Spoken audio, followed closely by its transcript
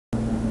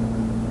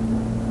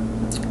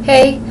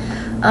Hey,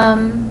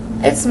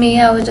 it's me.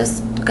 I was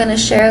just gonna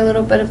share a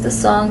little bit of the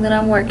song that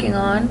I'm working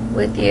on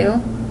with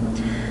you.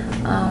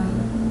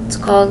 It's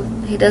called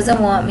He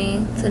Doesn't Want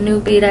Me. It's a new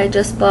beat I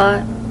just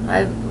bought.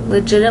 I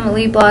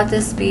legitimately bought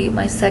this beat,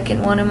 my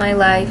second one in my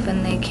life,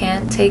 and they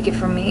can't take it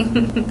from me.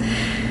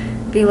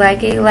 If you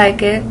like it, you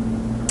like it.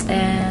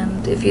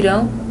 And if you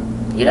don't,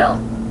 you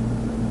don't.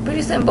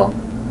 Pretty simple.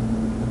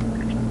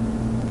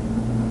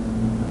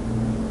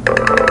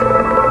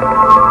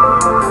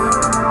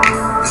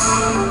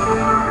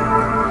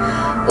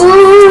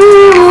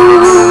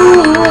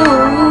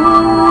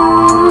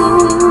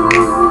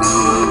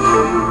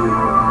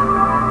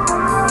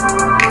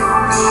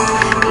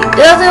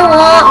 He doesn't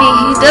want me,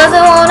 he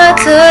doesn't wanna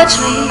touch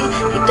me.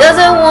 He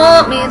doesn't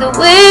want me the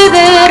way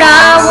that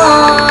I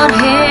want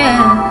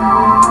him.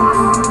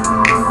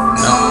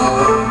 No.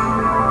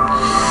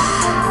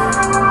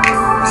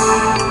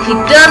 He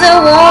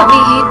doesn't want me,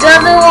 he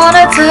doesn't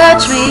wanna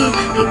touch me.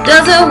 He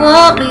doesn't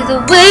want me the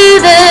way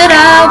that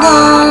I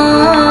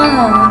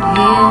want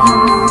him.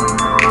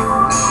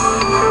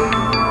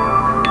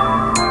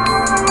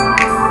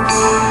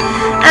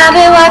 I've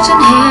been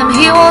watching him,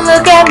 he won't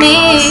look at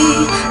me.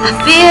 I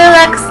feel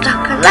like a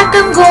stalker, like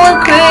I'm going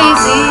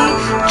crazy.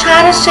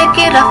 Try to shake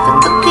it off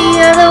and look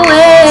the other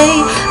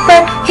way,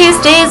 but he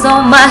stays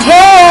on my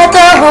head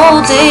the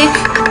whole day.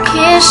 I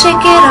can't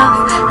shake it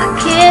off, I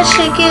can't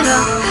shake it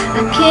off.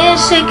 I can't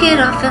shake it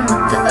off and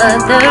look the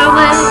other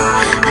way.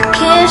 I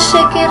can't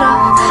shake it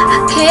off,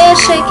 I can't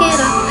shake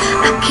it off.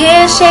 I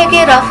can't shake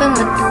it off and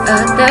look the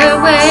other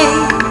way.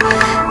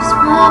 Just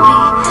want me,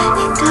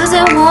 he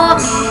doesn't want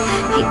me.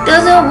 He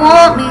doesn't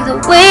want me the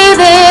way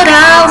that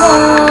I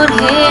want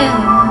him.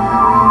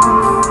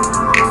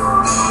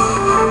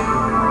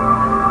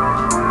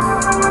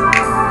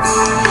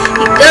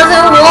 He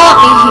doesn't want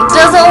me, he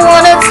doesn't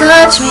want to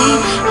touch me.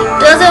 He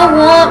doesn't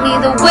want me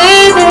the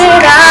way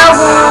that I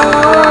want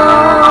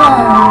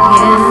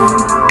him.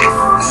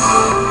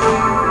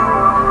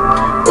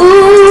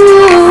 Ooh.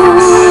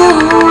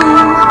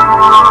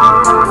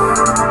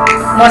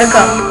 More to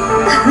come.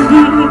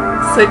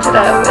 Switch it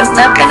up. It's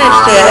not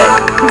finished yet.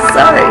 I'm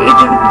sorry.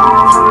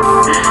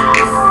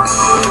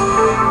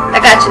 I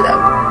got you though.